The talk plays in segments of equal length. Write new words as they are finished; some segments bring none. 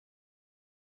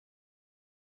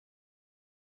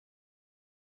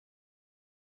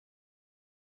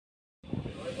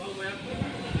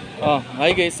Hi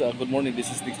guys, good morning.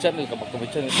 This is Nick channel. Come back to my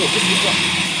channel. So this is a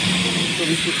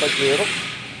Mitsubishi Pajero.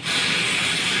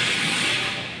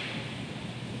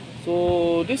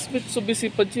 So this Mitsubishi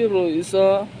Pajero is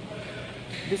a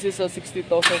 60,000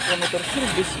 kilometer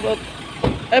service, but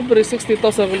every 60,000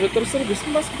 kilometer service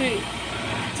must be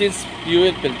change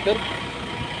fuel filter.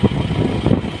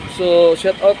 So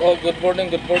shout out, good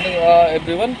morning,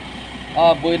 everyone.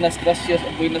 Buenas gracias,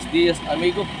 buenos dias,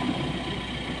 amigo.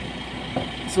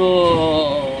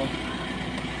 So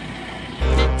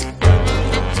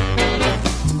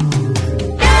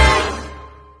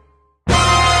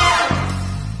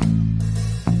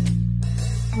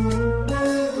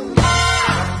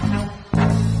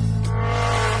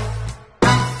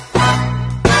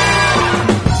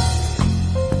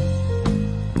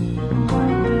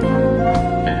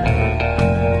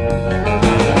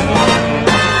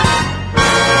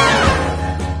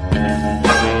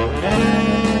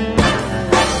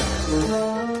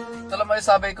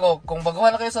sabi ko, kung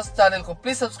baguhan na kayo sa channel ko,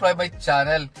 please subscribe my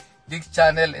channel, Dig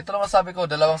Channel. Ito naman sabi ko,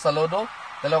 dalawang saludo,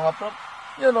 dalawang upload,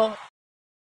 you know.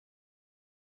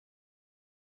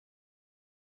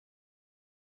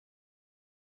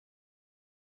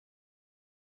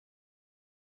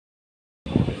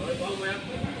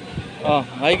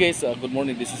 Hi guys, good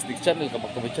morning. This is Dig Channel. Come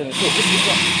back to my channel. So this is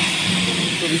a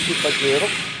Mitsubishi Pajero.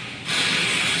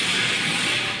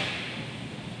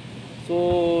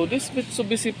 So this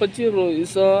Mitsubishi Pajero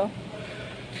is a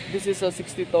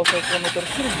 60,000 kilometer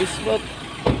service, but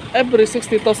every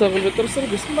 60,000 kilometer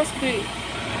service must be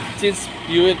change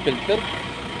fuel filter.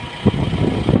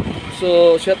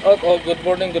 So shout out, good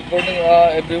morning,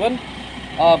 everyone.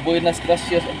 Buenas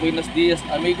gracias, buenos dias,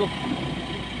 amigo.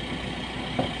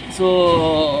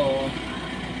 So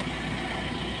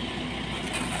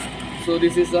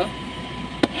this is a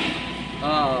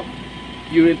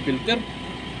fuel filter.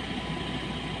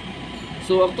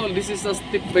 So actually this is a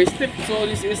step by step. So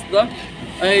this is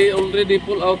I already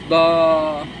pull out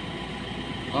the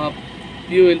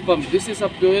fuel pump. This is a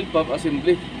fuel pump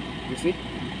assembly, you see.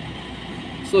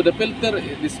 So the filter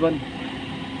is this one.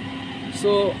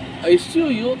 So I show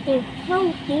you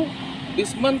how to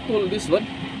dismantle this one.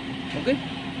 Okay,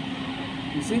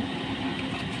 you see.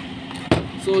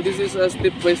 So this is a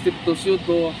step by step to show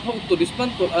to how to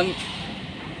dismantle and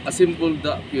assemble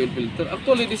the fuel filter.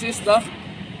 Actually this is the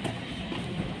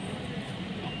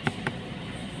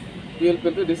fuel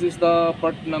filter. This is the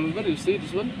part number, you see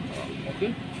this one.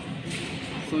 Okay,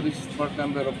 so this is part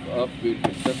number of fuel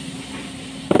filter.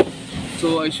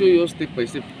 So I show you step by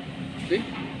step. Okay,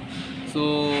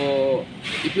 so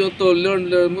if you want to learn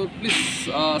more, please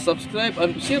subscribe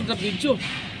and share the video,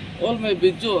 all my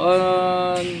video,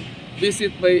 and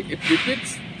visit my FB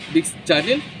page, this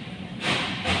channel,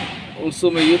 also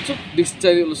my YouTube, this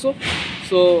channel also.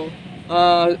 So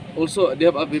also they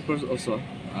have a papers also.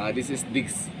 This is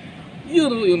Diggs.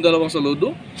 Yung dalawang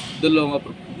saludo, dalawang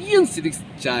upload. Yan si Diggs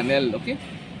channel, okay?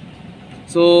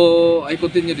 So I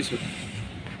continue this one.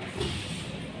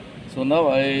 So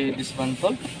now I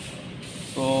dismantle.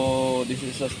 So this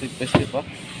is a step by step.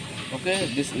 Okay,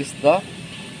 this is the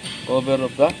cover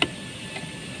of the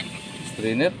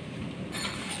strainer.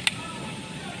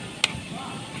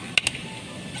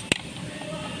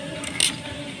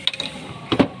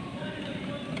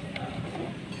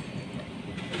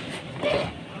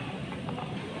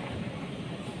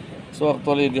 So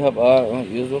actually they have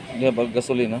a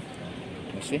gasoline,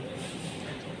 you see.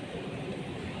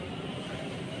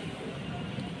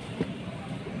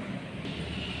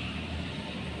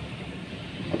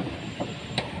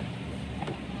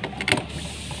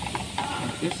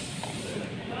 This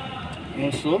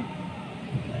also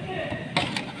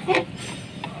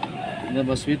they have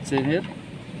a switch in here.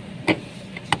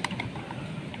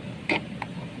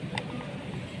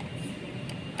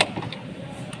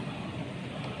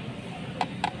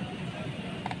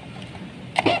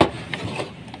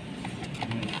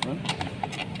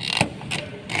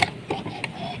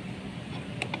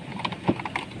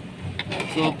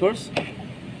 So first,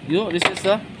 this is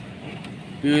a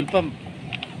fuel pump.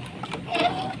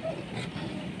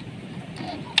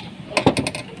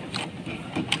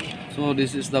 So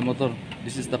this is the motor.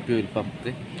 This is the fuel pump.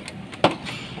 Okay.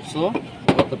 So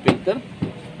got the filter.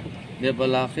 They have a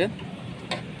lock here.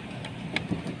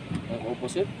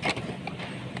 Opposite.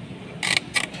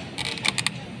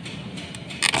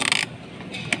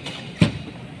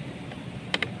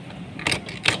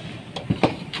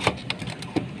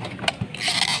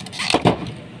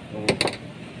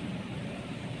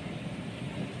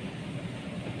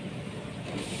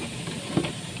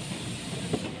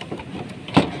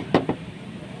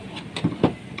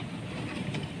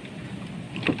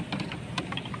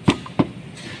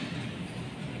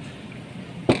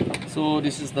 So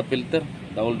this is the filter,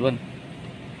 the old one.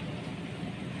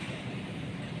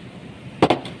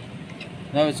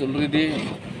 Now it's already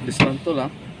dismantled. Huh?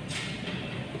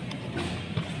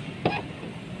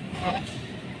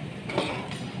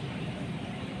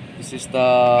 This is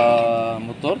the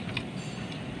motor.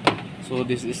 So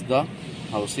this is the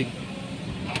housing.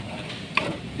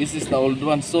 This is the old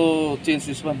one. So change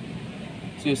this one.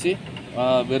 So you see,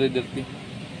 very dirty.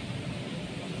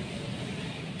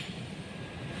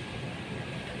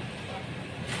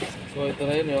 So ito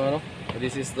na yun yung ano.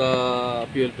 This is the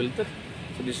fuel filter.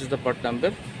 So this is the part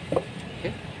number.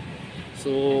 Okay.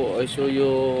 So I show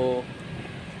you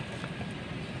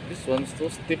this one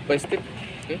so step by step.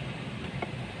 Okay.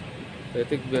 So I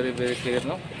think very clear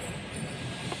now.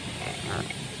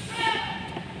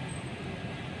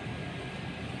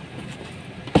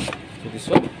 So this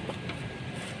one.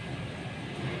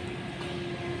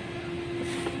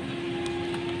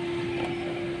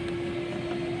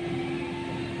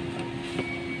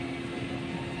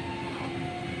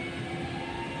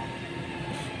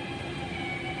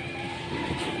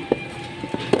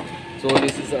 So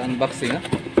this is the unboxing. Huh?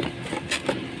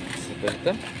 This is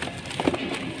filter.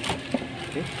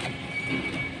 Okay.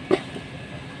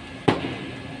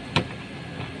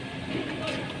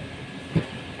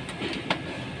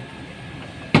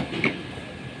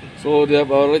 So they have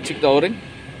already checked the O-ring.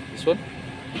 This one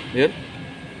here.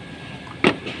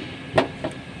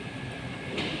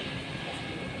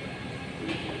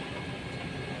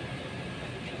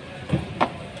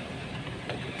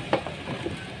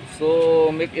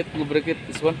 So make it lubricate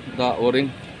this one, the O-ring.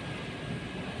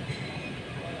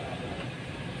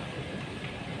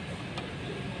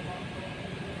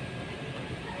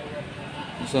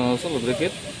 This one also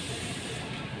lubricate.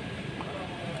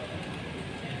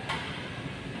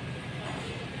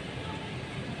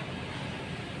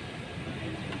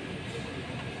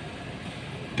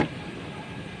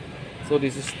 So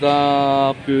this is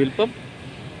the fuel pump,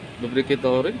 lubricate the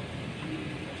O-ring.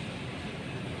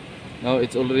 Now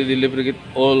it's already lubricate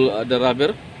all the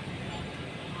rubber.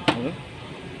 Okay.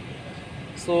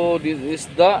 So this is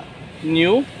the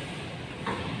new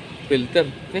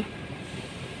filter. Okay.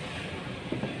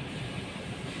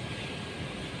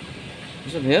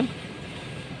 This one here.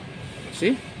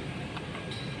 See?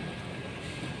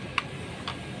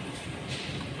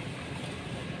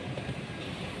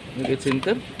 Make it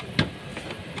center.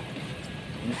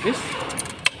 Like this.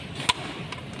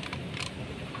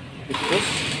 It goes.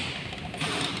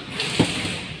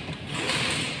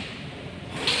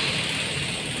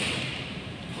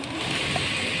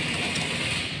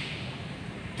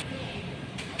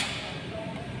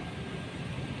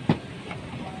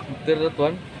 After that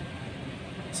one,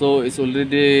 so it's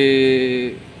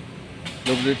already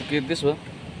lubricate this one.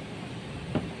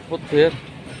 Put here.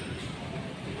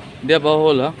 They have a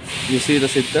hole, huh? You see the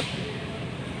center.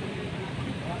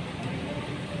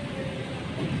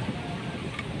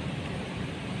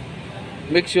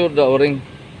 Make sure the O-ring.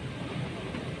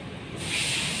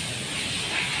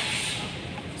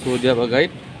 So they have a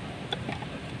guide.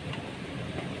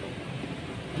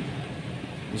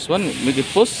 This one, make it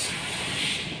push.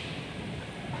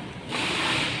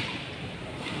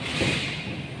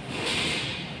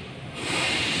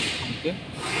 Okay.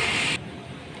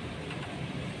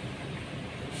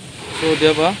 So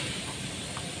they have a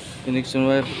connection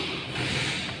wire.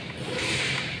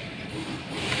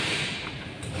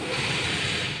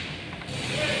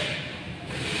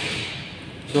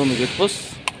 So make it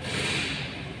push.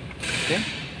 Okay.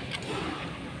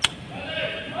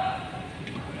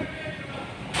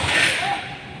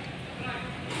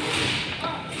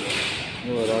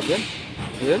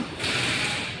 Here.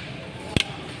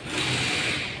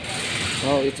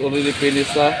 Now it's already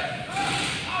finished.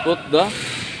 Put the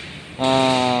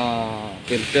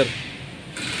filter.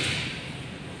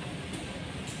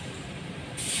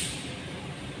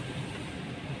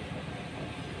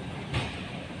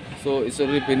 So it's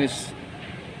already finished.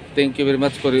 Thank you very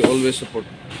much for your always support.